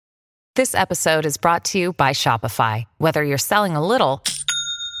This episode is brought to you by Shopify. Whether you're selling a little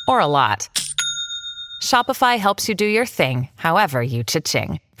or a lot, Shopify helps you do your thing, however you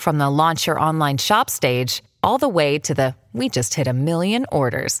cha-ching. From the launch your online shop stage, all the way to the we just hit 1 million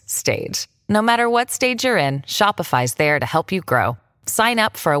orders stage. No matter what stage you're in, Shopify's there to help you grow. Sign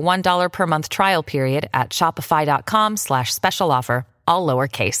up for a $1 per month trial period at shopify.com/special offer, all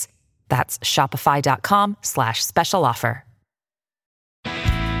lowercase. That's shopify.com/special offer.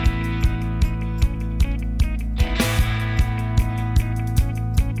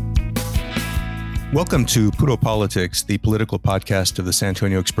 Welcome to Puro Politics, the political podcast of the San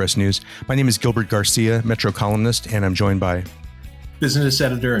Antonio Express News. My name is Gilbert Garcia, Metro columnist, and I'm joined by business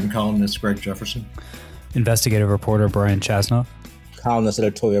editor and columnist Greg Jefferson, investigative reporter Brian Chasnoff, columnist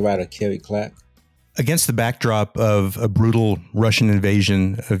editorial writer Kerry Clark. Against the backdrop of a brutal Russian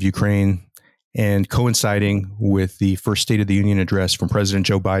invasion of Ukraine and coinciding with the first State of the Union address from President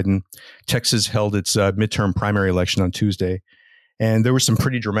Joe Biden, Texas held its midterm primary election on Tuesday. And there were some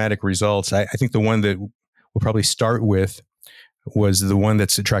pretty dramatic results. I think the one that we'll probably start with was the one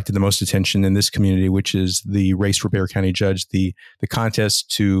that's attracted the most attention in this community, which is the race for Bexar County judge, the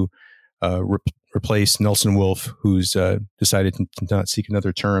contest to replace Nelson Wolff, who's decided to not seek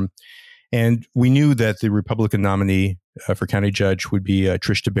another term. And we knew that the Republican nominee for county judge would be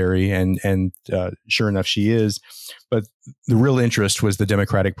Trish DeBerry, and sure enough, she is. But the real interest was the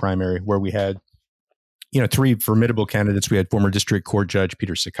Democratic primary, where we had three formidable candidates. We had former district court judge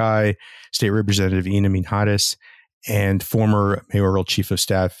Peter Sakai, state representative Ina Minhades, and former mayoral chief of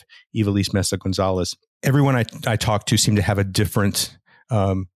staff Ivelisse Mesa Gonzalez. Everyone I talked to seemed to have a different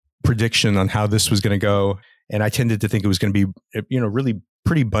prediction on how this was going to go. And I tended to think it was going to be, really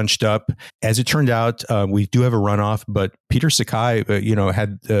pretty bunched up. As it turned out, we do have a runoff, but Peter Sakai,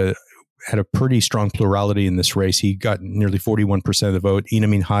 had a pretty strong plurality in this race. He got nearly 41% of the vote. Ina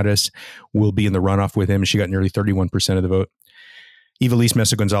Minhades will be in the runoff with him. She got nearly 31% of the vote. Ivelisse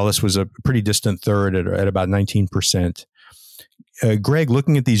Mesa Gonzalez was a pretty distant third at about 19%. Greg,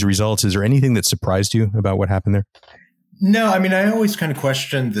 looking at these results, is there anything that surprised you about what happened there? No, I mean, I always kind of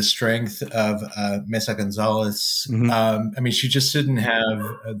questioned the strength of Mesa Gonzalez. Mm-hmm. She just didn't have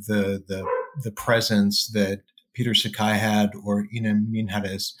the presence that Peter Sakai had or Ina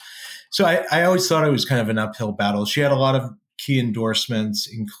Minhades. So I always thought it was kind of an uphill battle. She had a lot of key endorsements,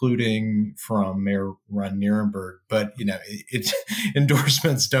 including from Mayor Ron Nirenberg, but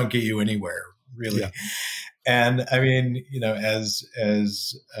endorsements don't get you anywhere, really. Yeah. And I mean, as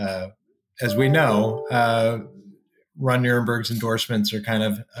we know, Ron Nirenberg's endorsements are kind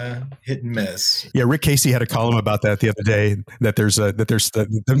of hit and miss. Yeah, Rick Casey had a column about that the other day. That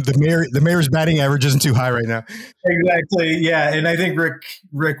the mayor's batting average isn't too high right now. Exactly. Yeah, and I think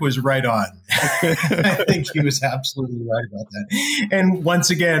Rick was right on. I think he was absolutely right about that. And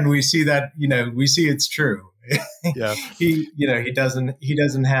once again, we see that we see it's true. Yeah, he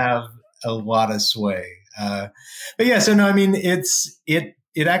doesn't have a lot of sway. But yeah, so no, I mean it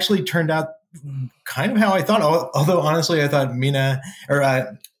actually turned out kind of how I thought, although honestly I thought Ina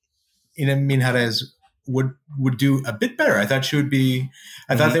Minhades would do a bit better. I thought she would be,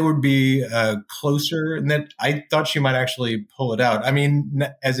 I thought they would be closer, and that I thought she might actually pull it out. I mean,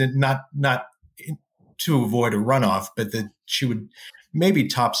 as in not to avoid a runoff, but that she would maybe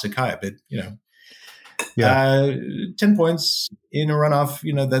top Sakai, but 10 points in a runoff,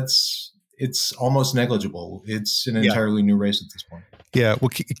 it's almost negligible. It's an entirely new race at this point. Yeah. Well,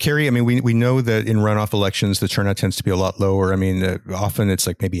 Kerry, I mean, we know that in runoff elections, the turnout tends to be a lot lower. I mean, often it's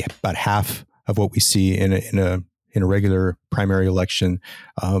like maybe about half of what we see in a regular primary election.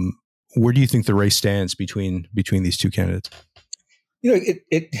 Where do you think the race stands between these two candidates?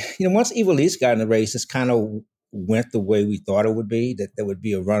 Once Ivelisse got in the race, it's kind of went the way we thought it would be, that there would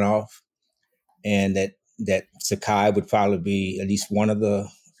be a runoff, and that Sakai would probably be at least one of the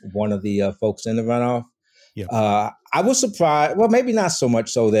folks in the runoff. Yeah. I was surprised. Well, maybe not so much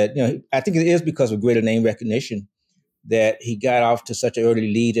so that, I think it is because of greater name recognition that he got off to such an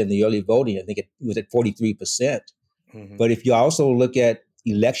early lead in the early voting. I think it was at 43%. Mm-hmm. But if you also look at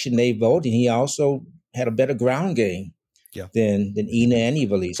election day voting, he also had a better ground game than Ina and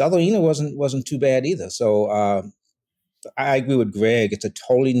Ivelisse. Although Ina wasn't too bad either. So I agree with Greg. It's a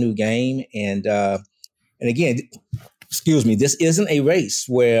totally new game. And again, this isn't a race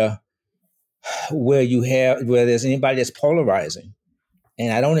where there's anybody that's polarizing.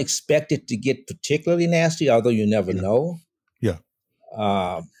 And I don't expect it to get particularly nasty, although you never know. Yeah.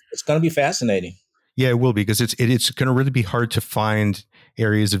 It's going to be fascinating. Yeah, it will be, because it's going to really be hard to find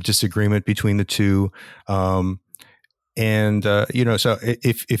areas of disagreement between the two. So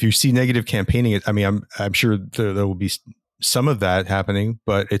if you see negative campaigning, I mean, I'm sure there will be some of that happening,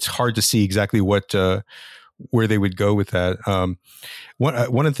 but it's hard to see exactly where they would go with that. One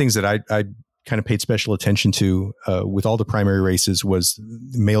of the things that I kind of paid special attention to with all the primary races was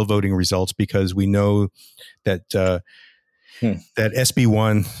mail voting results, because we know that that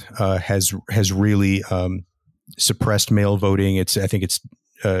SB1 has really suppressed mail voting. I think it's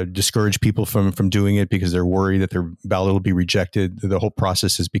discouraged people from doing it because they're worried that their ballot will be rejected. The whole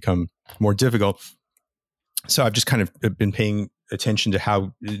process has become more difficult. So I've just kind of been paying attention to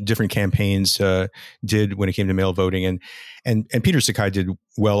how different campaigns did when it came to mail voting, and Peter Sakai did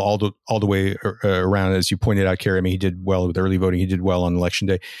well all the way around, as you pointed out, Carrie. I mean, he did well with early voting. He did well on election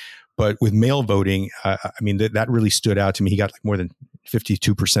day, but with mail voting, I mean, that really stood out to me. He got like more than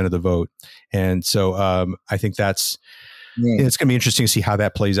 52% of the vote, and so I think it's going to be interesting to see how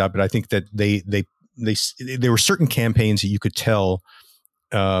that plays out. But I think that there were certain campaigns that you could tell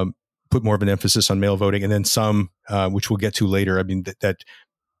put more of an emphasis on mail voting, and then some, which we'll get to later. I mean, that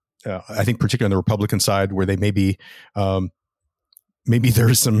I think particularly on the Republican side, where they maybe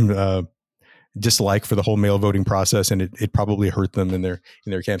there's some dislike for the whole mail voting process, and it probably hurt them in their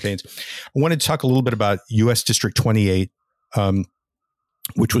campaigns. I wanted to talk a little bit about U.S. District 28,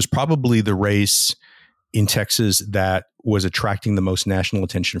 which was probably the race in Texas that was attracting the most national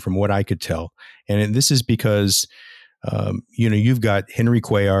attention from what I could tell. And this is because you've got Henry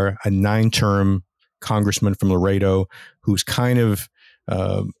Cuellar, a 9-term congressman from Laredo, who's kind of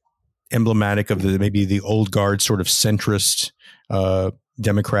emblematic of maybe the old guard sort of centrist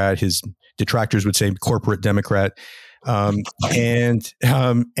Democrat. His detractors would say corporate Democrat. And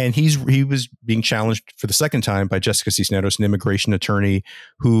he was being challenged for the second time by Jessica Cisneros, an immigration attorney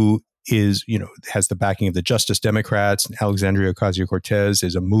who is, has the backing of the Justice Democrats. Alexandria Ocasio-Cortez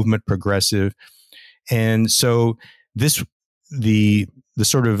is a movement progressive. And so the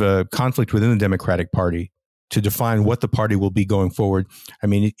sort of conflict within the Democratic Party to define what the party will be going forward. I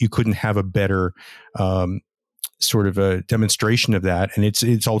mean, you couldn't have a better sort of a demonstration of that, and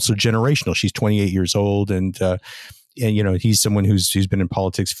it's also generational. She's 28 years old, and he's someone who's been in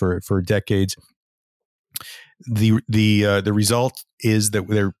politics for decades. The result is that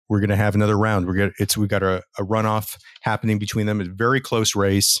we're going to have another round. We've got a runoff happening between them. It's a very close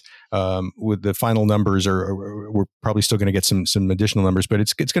race. With the final numbers, we're probably still going to get some additional numbers, but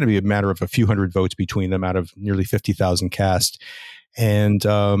it's going to be a matter of a few hundred votes between them out of nearly 50,000 cast. And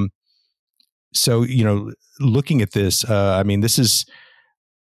so looking at this, I mean, this is.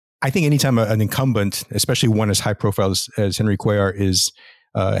 I think anytime an incumbent, especially one as high profile as Henry Cuellar,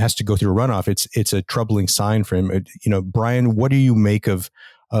 has to go through a runoff, it's a troubling sign for him. Brian, what do you make of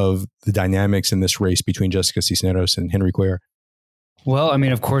the dynamics in this race between Jessica Cisneros and Henry Cuellar? Well, I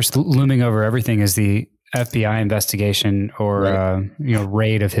mean, of course, looming over everything is the FBI investigation or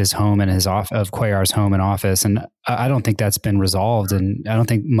raid of his home and of Cuellar's home and office, and I don't think that's been resolved, and I don't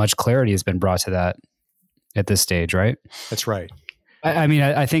think much clarity has been brought to that at this stage. Right? That's right. I mean,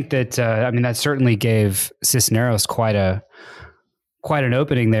 I think that that certainly gave Cisneros quite an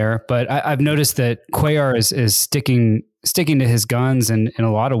opening there. But I've noticed that Cuellar is sticking to his guns in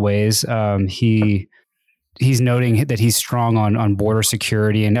a lot of ways. He's noting that he's strong on border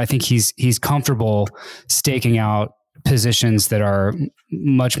security, and I think he's comfortable staking out positions that are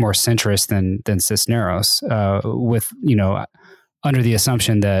much more centrist than Cisneros, with under the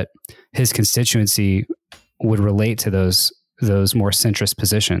assumption that his constituency would relate to those more centrist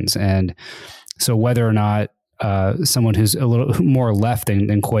positions. And so whether or not someone who's a little more left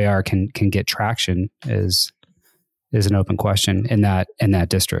than Cuellar can get traction is an open question in that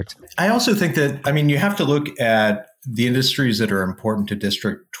district. I also think that, I mean, you have to look at the industries that are important to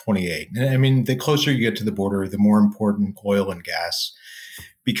District 28. I mean, the closer you get to the border, the more important oil and gas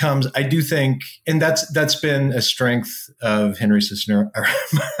becomes. I do think, and that's been a strength of Henry Cuellar.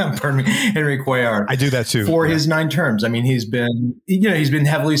 I do that too. For his 9 terms. I mean, he's been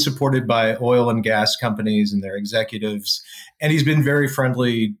heavily supported by oil and gas companies and their executives, and he's been very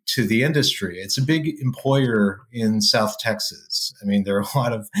friendly to the industry. It's a big employer in South Texas. I mean, there are a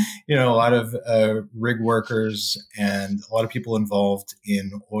lot of rig workers and a lot of people involved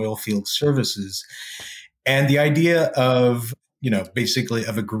in oil field services, and the idea of basically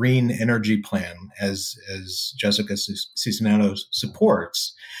of a green energy plan as Jessica Cisneros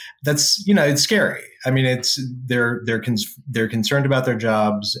supports. That's, it's scary. I mean, they're concerned about their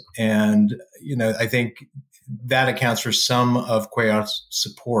jobs. And, I think that accounts for some of Cuellar's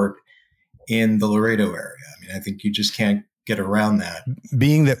support in the Laredo area. I mean, I think you just can't get around that.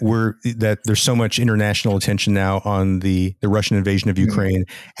 Being that there's so much international attention now on the Russian invasion of Ukraine,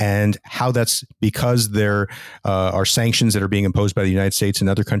 and how that's because there are sanctions that are being imposed by the United States and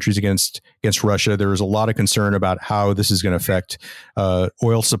other countries against Russia. There is a lot of concern about how this is going to affect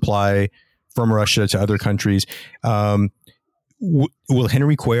oil supply from Russia to other countries. Will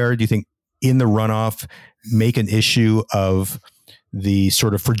Henry Cuellar, do you think, in the runoff, make an issue of the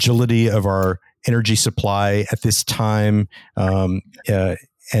sort of fragility of our energy supply at this time, and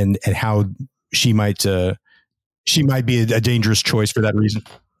how she might be a dangerous choice for that reason?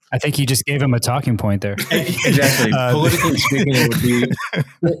 I think you just gave him a talking point there. Exactly. Politically speaking, it would be,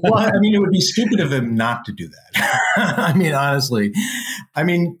 it would be stupid of him not to do that. I mean, honestly,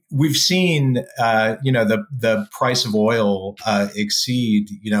 we've seen, the price of oil exceed,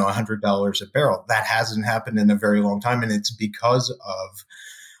 $100 a barrel. That hasn't happened in a very long time. And it's because of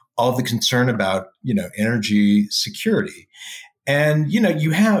all the concern about, energy security. And,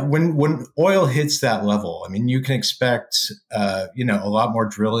 you have, when oil hits that level, you can expect, a lot more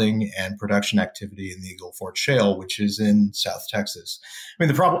drilling and production activity in the Eagle Ford Shale, which is in South Texas.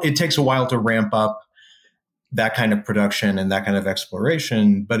 The problem, it takes a while to ramp up that kind of production and that kind of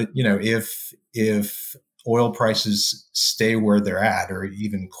exploration. But, if oil prices stay where they're at or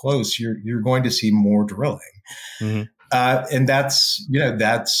even close, you're going to see more drilling. Mm-hmm. And that's going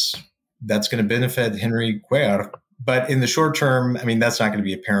to benefit Henry Cuellar. But in the short term, that's not going to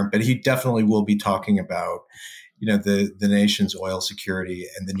be apparent, but he definitely will be talking about, the nation's oil security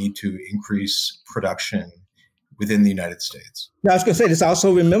and the need to increase production within the United States. Now, I was going to say this.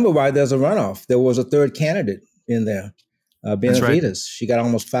 Also, remember why there's a runoff. There was a third candidate in there, Benavides. Right. She got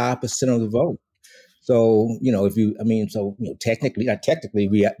almost 5% of the vote. So, technically,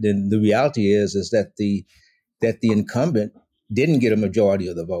 the reality is that the incumbent didn't get a majority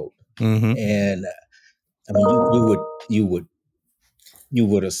of the vote. Mm-hmm. And you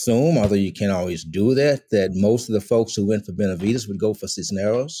would assume, although you can't always do that most of the folks who went for Benavides would go for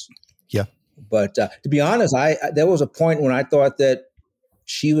Cisneros. Yeah. But to be honest, there was a point when I thought that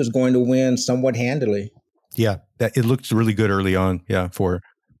she was going to win somewhat handily. Yeah, that it looked really good early on. Yeah, for her.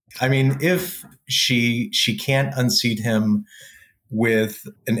 If she can't unseat him with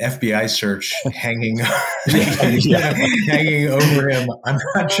an FBI search hanging hanging over him, I'm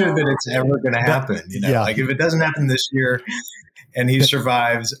not sure that it's ever going to happen. If it doesn't happen this year and he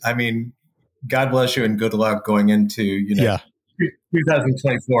survives, God bless you and good luck going into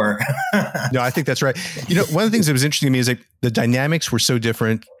 2024. No, I think that's right. One of the things that was interesting to me is that the dynamics were so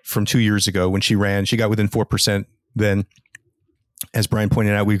different from 2 years ago when she ran. She got within 4% then. As Brian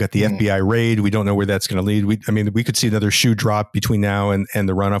pointed out, we've got the FBI raid. We don't know where that's going to lead. We could see another shoe drop between now and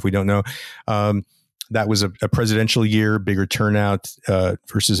the runoff. We don't know. That was a presidential year, bigger turnout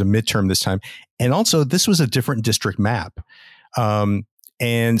versus a midterm this time. And also, this was a different district map.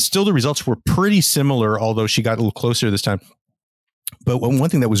 And still the results were pretty similar, although she got a little closer this time. But one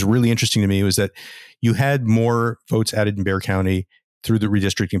thing that was really interesting to me was that you had more votes added in Bexar County through the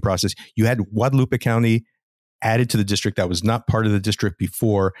redistricting process. You had Guadalupe County added to the district that was not part of the district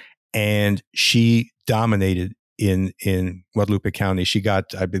before, and she dominated in Guadalupe County. She got,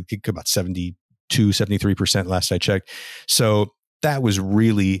 I think, about 73% last I checked. So that was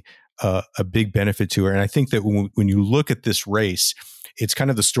really a big benefit to her. And I think that when you look at this race, it's kind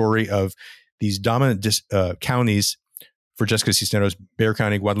of the story of these dominant counties for Jessica Cisneros: Bexar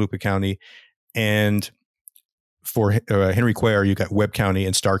County, Guadalupe County, and for Henry Cuellar, you got Webb County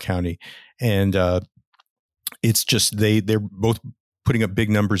and Starr County. And it's just they're both putting up big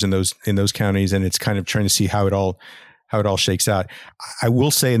numbers in those counties, and it's kind of trying to see how it all shakes out. I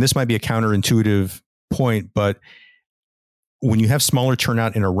will say, and this might be a counterintuitive point, but when you have smaller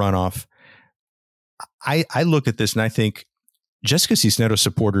turnout in a runoff, I look at this and I think Jessica Cisneros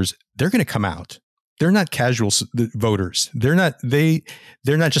supporters, they're going to come out. They're not casual voters. They're not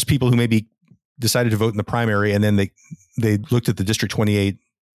just people who maybe decided to vote in the primary and then they looked at the District 28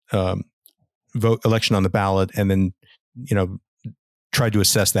 vote election on the ballot and then tried to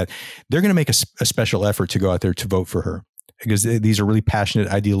assess that. They're going to make a special effort to go out there to vote for her because these are really passionate,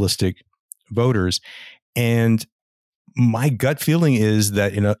 idealistic voters. And my gut feeling is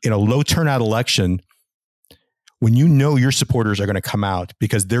that in a low turnout election, when your supporters are going to come out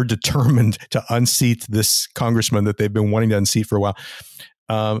because they're determined to unseat this congressman that they've been wanting to unseat for a while,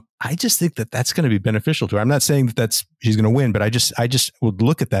 I just think that that's going to be beneficial to her. I'm not saying that she's going to win, but I just would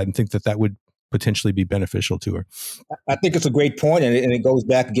look at that and think that would potentially be beneficial to her. I think it's a great point, and it goes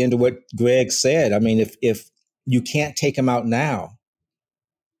back again to what Greg said. I mean, if you can't take him out now,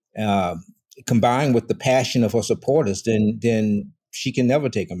 combined with the passion of her supporters, then she can never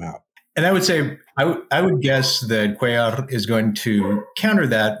take him out. And I would say, I would guess that Cuellar is going to counter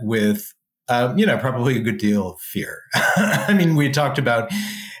that with, probably a good deal of fear. I mean, we talked about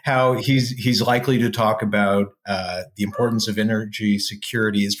how he's likely to talk about the importance of energy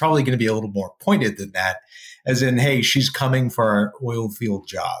security. Is probably going to be a little more pointed than that, as in, hey, she's coming for our oil field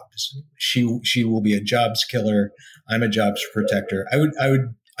jobs. She will be a jobs killer. I'm a jobs protector. I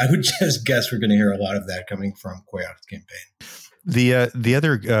would just guess we're going to hear a lot of that coming from Cuellar's campaign. The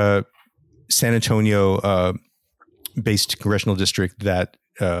other San Antonio based congressional district that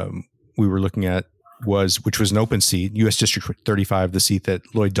we were looking at which was an open seat, U.S. District 35, the seat that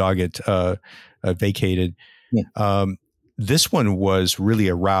Lloyd Doggett vacated. Yeah. This one was really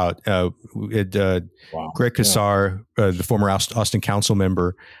a rout. Wow. Greg Casar, the former Austin council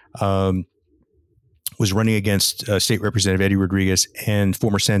member, was running against State Representative Eddie Rodriguez and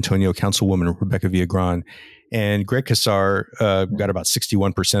former San Antonio Councilwoman Rebecca Villagran. And Greg Casar got about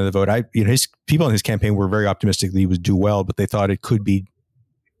 61% of the vote. His people in his campaign were very optimistic that he would do well, but they thought it could be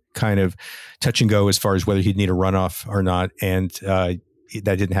kind of touch and go as far as whether he'd need a runoff or not. And that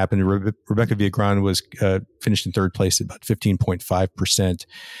didn't happen. Rebecca Villagran was finished in third place at about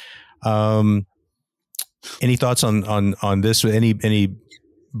 15.5%. Any thoughts on this? Anybody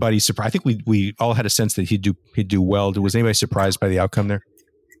surprised? I think we all had a sense that he'd do well. Was anybody surprised by the outcome there?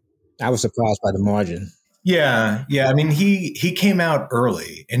 I was surprised by the margin. Yeah. I mean, he came out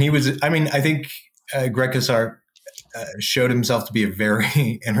early, and he was. I mean, I think Greg Casar showed himself to be a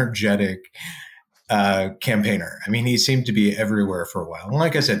very energetic campaigner. I mean, he seemed to be everywhere for a while. And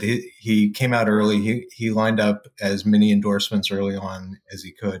like I said, he came out early. He lined up as many endorsements early on as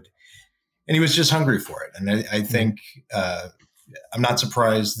he could, and he was just hungry for it. And I think I'm not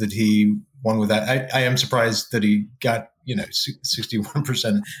surprised that he won with that. I am surprised that he got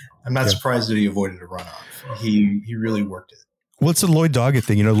 61%. I'm not surprised that he avoided a runoff. He really worked it. Well, it's a Lloyd Doggett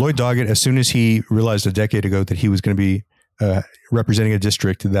thing. Lloyd Doggett, as soon as he realized a decade ago that he was going to be representing a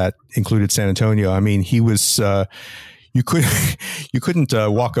district that included San Antonio, I mean, he was you couldn't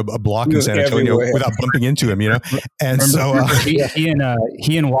walk a block in San Antonio without bumping into him, And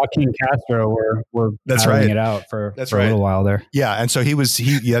he and Joaquin Castro were that's right. it out for a little while there. Yeah, and so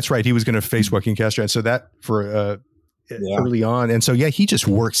that's right. He was going to face Joaquin Castro, and so that for early on, and so he just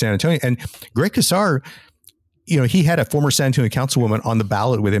worked San Antonio. And Greg Casar, he had a former San Antonio councilwoman on the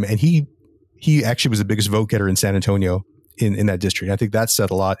ballot with him, and he actually was the biggest vote getter in San Antonio in that district. I think that said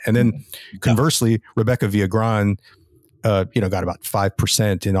a lot. And then conversely, Rebecca Villagran, got about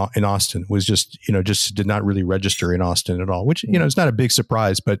 5% in Austin. Was just did not really register in Austin at all, which is not a big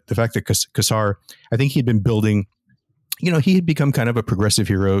surprise. But the fact that Casar, I think he'd been building, he had become kind of a progressive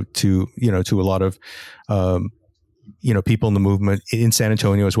hero to a lot of people in the movement in San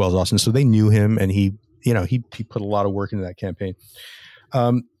Antonio as well as Austin. So they knew him, and he put a lot of work into that campaign.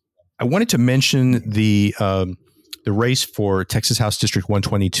 I wanted to mention the race for Texas House District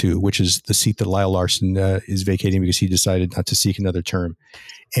 122, which is the seat that Lyle Larson is vacating because he decided not to seek another term.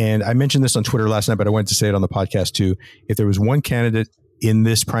 And I mentioned this on Twitter last night, but I wanted to say it on the podcast too. If there was one candidate in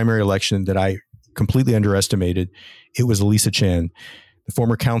this primary election that I completely underestimated, it was Elisa Chan, the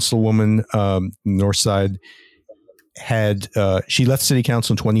former councilwoman, Northside. She left city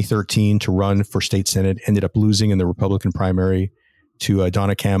council in 2013 to run for state senate, ended up losing in the Republican primary to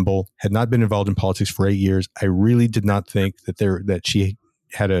Donna Campbell, had not been involved in politics for 8 years. I really did not think that she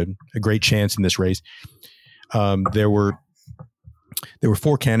had a great chance in this race. There were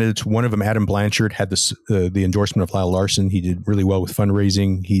four candidates. One of them, Adam Blanchard, had the endorsement of Lyle Larson. He did really well with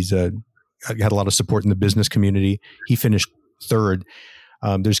fundraising. He's had a lot of support in the business community. He finished third.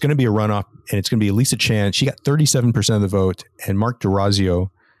 There's going to be a runoff, and it's going to be Elisa Chan. She got 37% of the vote, and Mark DeRazio,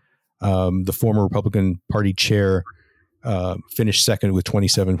 the former Republican Party chair, finished second with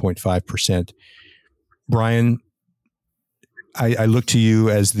 27.5%. Brian, I look to you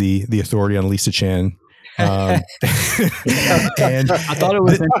as the authority on Elisa Chan. And I thought it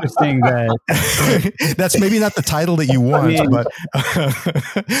was interesting that that's maybe not the title that you want, but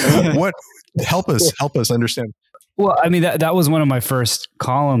what help us understand. Well, I mean, that was one of my first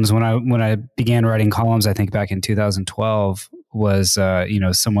columns when I began writing columns, I think back in 2012, was,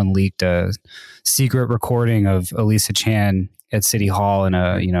 someone leaked a secret recording of Elisa Chan at City Hall in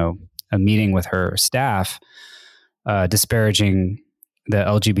a meeting with her staff, disparaging the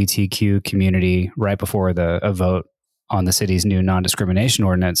LGBTQ community right before a vote on the city's new non-discrimination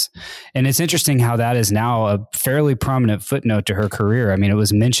ordinance. And it's interesting how that is now a fairly prominent footnote to her career. I mean, it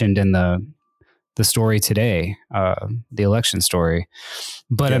was mentioned in the story today, the election story.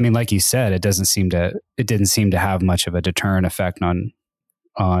 But I mean, like you said, it didn't seem to have much of a deterrent effect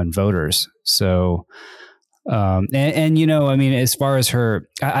on voters. So And you know, I mean, as far as her,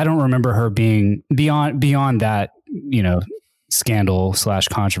 I don't remember her being beyond that, you know, scandal /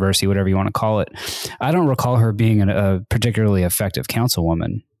 controversy, whatever you want to call it. I don't recall her being a particularly effective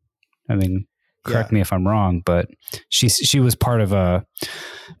councilwoman. I mean, correct me if I'm wrong, but she was part of the,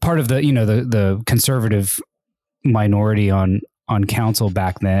 you know, the conservative minority on council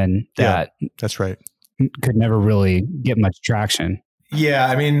back then that that's right. could never really get much traction. Yeah,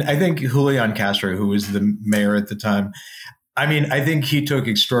 I mean, I think Julian Castro, who was the mayor at the time, I mean, I think he took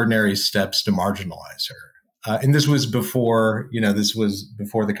extraordinary steps to marginalize her. And this was before, you know,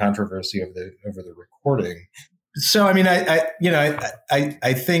 the controversy over the recording. So, I mean,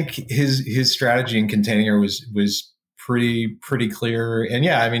 I think his strategy in containing her was pretty clear. And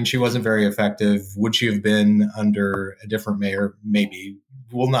yeah, I mean, she wasn't very effective. Would she have been under a different mayor? Maybe.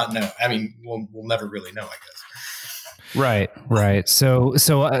 We'll not know. I mean, we'll never really know, I guess. Right. So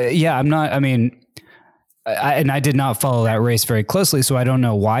yeah, I'm not. I mean. I did not follow that race very closely, so I don't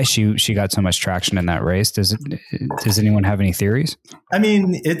know why she got so much traction in that race. Does anyone have any theories? I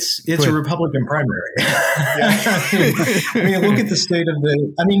mean, it's a Republican primary. I mean, look at the state of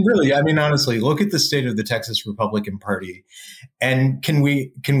the. I mean, really. I mean, honestly, look at the state of the Texas Republican Party, and can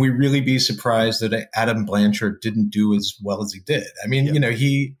we really be surprised that Adam Blanchard didn't do as well as he did? I mean, you know,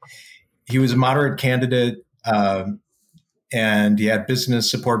 he was a moderate candidate. And he had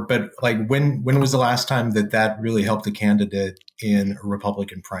business support, but like when was the last time that really helped a candidate in a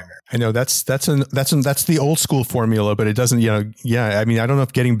Republican primary? I know that's the old school formula, but it doesn't. You know, I mean, I don't know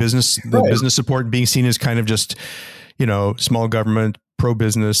if getting business support, being seen as kind of just, you know, small government, pro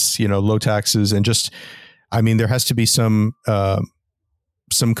business, you know, low taxes, and just, I mean, there has to be some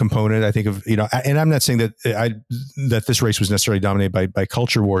component, I think, of, you know, and I'm not saying that this race was necessarily dominated by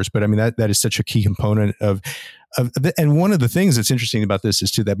culture wars, but I mean that is such a key component of and one of the things that's interesting about this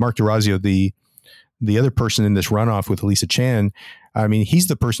is too that Mark DeRazio, the other person in this runoff with Lisa Chan, I mean, he's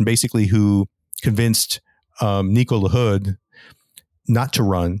the person basically who convinced Nico LaHood not to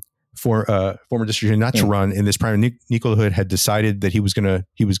run, for former district attorney not to run in this primary. Nico LaHood had decided that he was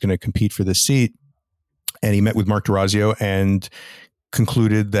gonna compete for this seat, and he met with Mark DeRazio and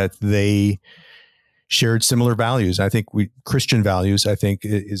concluded that they shared similar values. I think Christian values, I think,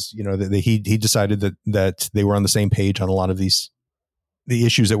 is, you know, that he decided that they were on the same page on a lot of the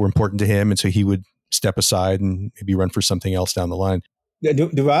issues that were important to him. And so he would step aside and maybe run for something else down the line. Yeah,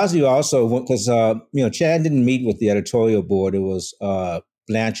 DeRazio also, because, you know, Chad didn't meet with the editorial board. It was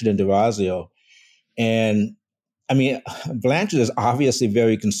Blanchard and DeRazio. And I mean, Blanchard is obviously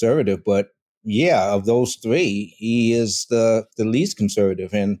very conservative, but yeah, of those three, he is the least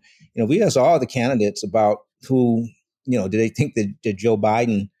conservative. And, you know, we asked all the candidates about who, you know, do they think that Joe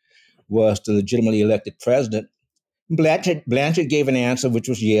Biden was the legitimately elected president. Blanchard gave an answer, which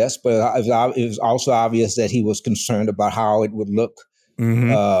was yes, but it was also obvious that he was concerned about how it would look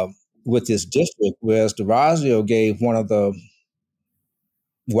with his district, whereas DeRazio gave one of the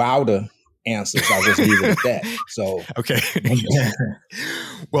wilder answers. I'll just leave it at that. So okay.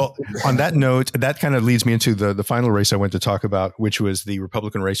 Well, on that note, that kind of leads me into the final race I went to talk about, which was the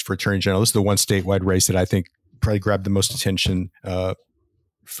Republican race for Attorney General. This is the one statewide race that I think probably grabbed the most attention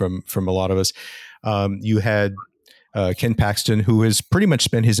from a lot of us. You had Ken Paxton, who has pretty much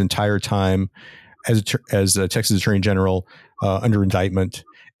spent his entire time as a Texas Attorney General under indictment,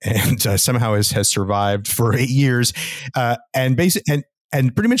 and somehow has survived for 8 years,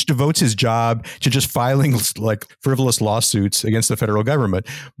 and pretty much devotes his job to just filing like frivolous lawsuits against the federal government.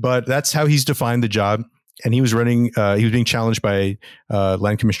 But that's how he's defined the job. And he was being challenged by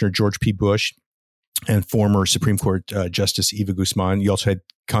Land Commissioner George P. Bush and former Supreme Court Justice Eva Guzman. You also had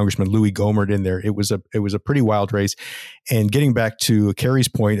Congressman Louis Gohmert in there. It was a pretty wild race. And getting back to Carrie's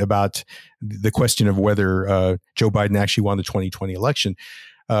point about the question of whether Joe Biden actually won the 2020 election,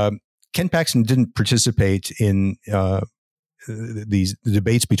 Ken Paxton didn't participate in these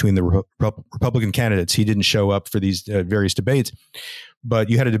debates between the Republican candidates. He didn't show up for these various debates, but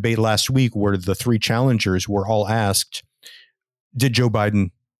you had a debate last week where the three challengers were all asked, did Joe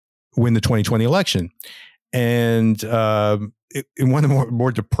Biden win the 2020 election? And in one of the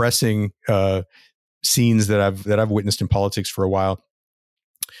more depressing scenes that I've witnessed in politics for a while,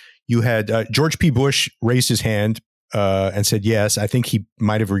 you had George P. Bush raise his hand and said yes. I think he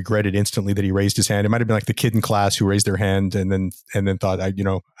might have regretted instantly that he raised his hand. It might have been like the kid in class who raised their hand and then thought, I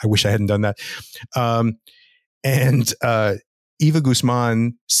wish I hadn't done that. And Eva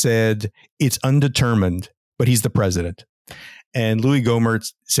Guzman said it's undetermined, but he's the president. And Louis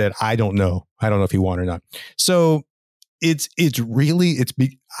Gohmert said, I don't know if he won or not. So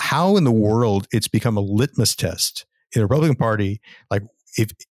how in the world it's become a litmus test in the Republican Party. Like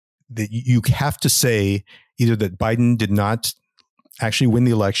if you have to say, either that Biden did not actually win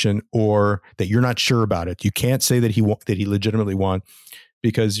the election or that you're not sure about it. You can't say that he legitimately won,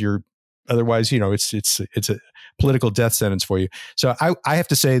 because you're otherwise, it's a political death sentence for you. So I have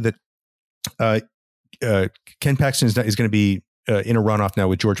to say that Ken Paxton is going to be in a runoff now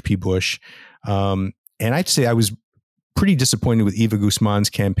with George P. Bush. And I'd say I was pretty disappointed with Eva Guzman's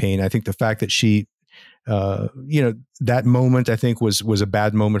campaign. I think the fact that she, that moment, I think was a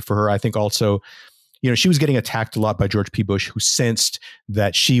bad moment for her. I think also, she was getting attacked a lot by George P. Bush, who sensed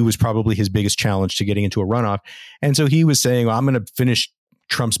that she was probably his biggest challenge to getting into a runoff. And so he was saying, well, I'm going to finish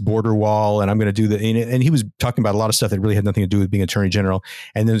Trump's border wall and I'm going to do and he was talking about a lot of stuff that really had nothing to do with being attorney general.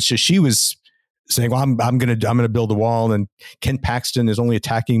 And then she was saying, well, I'm going to build the wall, and Ken Paxton is only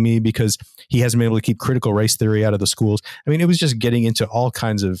attacking me because he hasn't been able to keep critical race theory out of the schools. I mean, it was just getting into all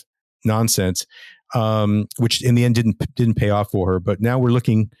kinds of nonsense, which in the end didn't pay off for her. But now we're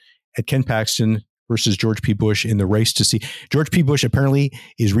looking at Ken Paxton versus George P. Bush in the race to see. George P. Bush apparently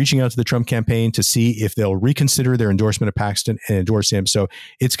is reaching out to the Trump campaign to see if they'll reconsider their endorsement of Paxton and endorse him. So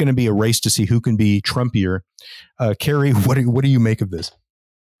it's going to be a race to see who can be Trumpier. Kerry, what do you make of this?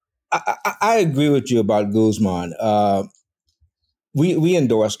 I agree with you about Guzman. We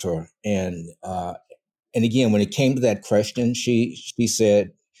endorsed her, and again, when it came to that question, she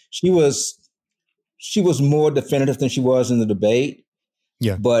said she was more definitive than she was in the debate.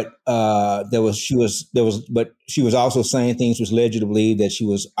 Yeah, but she was also saying things which led you to believe that she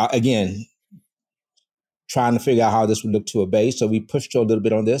was again trying to figure out how this would look to a base. So we pushed her a little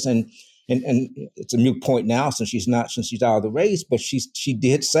bit on this, and it's a moot point now since she's out of the race. But she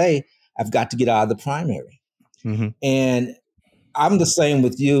did say, "I've got to get out of the primary," and I'm the same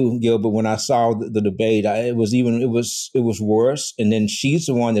with you, Gilbert. When I saw the debate, it was worse. And then she's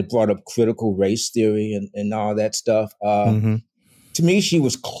the one that brought up critical race theory and all that stuff. To me,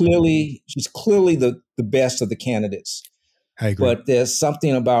 she's clearly the best of the candidates. I agree. But there's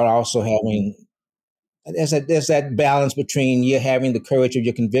something about also having there's that balance between you having the courage of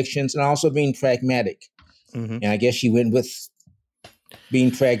your convictions and also being pragmatic. And I guess she went with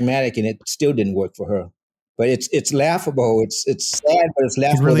being pragmatic, and it still didn't work for her. But it's laughable. It's sad, but it's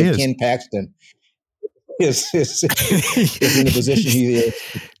laughable really that is. Ken Paxton is in the position he is.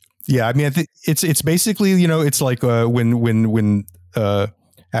 Yeah, I mean, I think it's basically, it's like when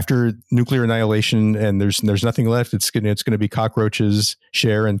after nuclear annihilation and there's nothing left, it's going to be cockroaches,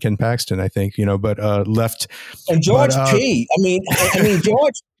 Cher, and Ken Paxton, I think, but left. And George P. I mean,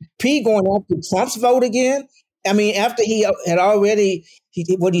 George P. going after Trump's vote again. I mean, after he had already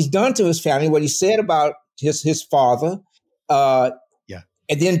what he's done to his family, what he said about his father, and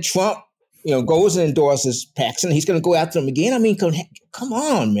then Trump, goes and endorses Paxton. He's going to go after him again. I mean, come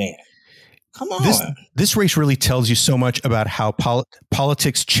on, man. Come on. This race really tells you so much about how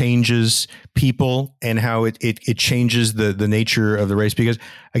politics changes people and how it changes the nature of the race. Because,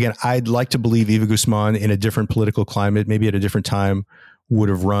 again, I'd like to believe Eva Guzman in a different political climate, maybe at a different time, would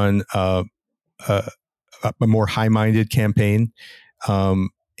have run a more high-minded campaign.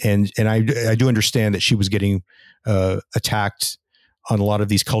 And I do understand that she was getting attacked on a lot of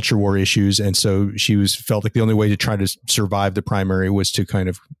these culture war issues. And so she felt like the only way to try to survive the primary was to kind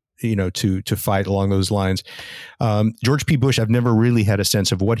of, to fight along those lines. George P. Bush, I've never really had a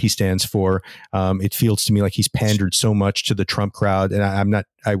sense of what he stands for. It feels to me like he's pandered so much to the Trump crowd, and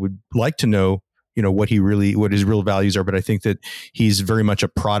I would like to know, what his real values are. But I think that he's very much a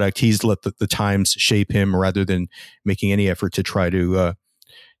product. He's let the times shape him rather than making any effort to try to,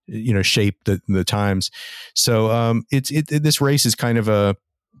 shape the times. So this race is kind of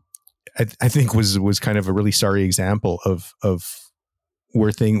I think was kind of a really sorry example of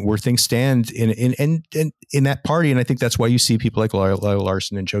where things stand in that party. And I think that's why you see people like Lyle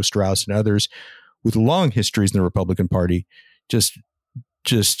Larson and Joe Strauss and others with long histories in the Republican Party just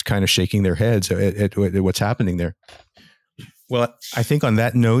kind of shaking their heads at what's happening there. Well, I think on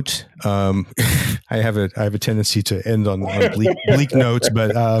that note, I have a tendency to end on bleak notes,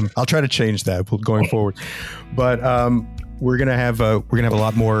 but I'll try to change that going forward. But we're gonna have a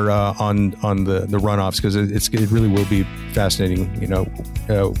lot more on the runoffs, because it really will be fascinating.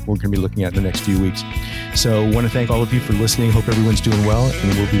 We're gonna be looking at in the next few weeks. So, want to thank all of you for listening. Hope everyone's doing well,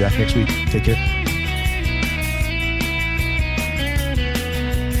 and we'll be back next week. Take care.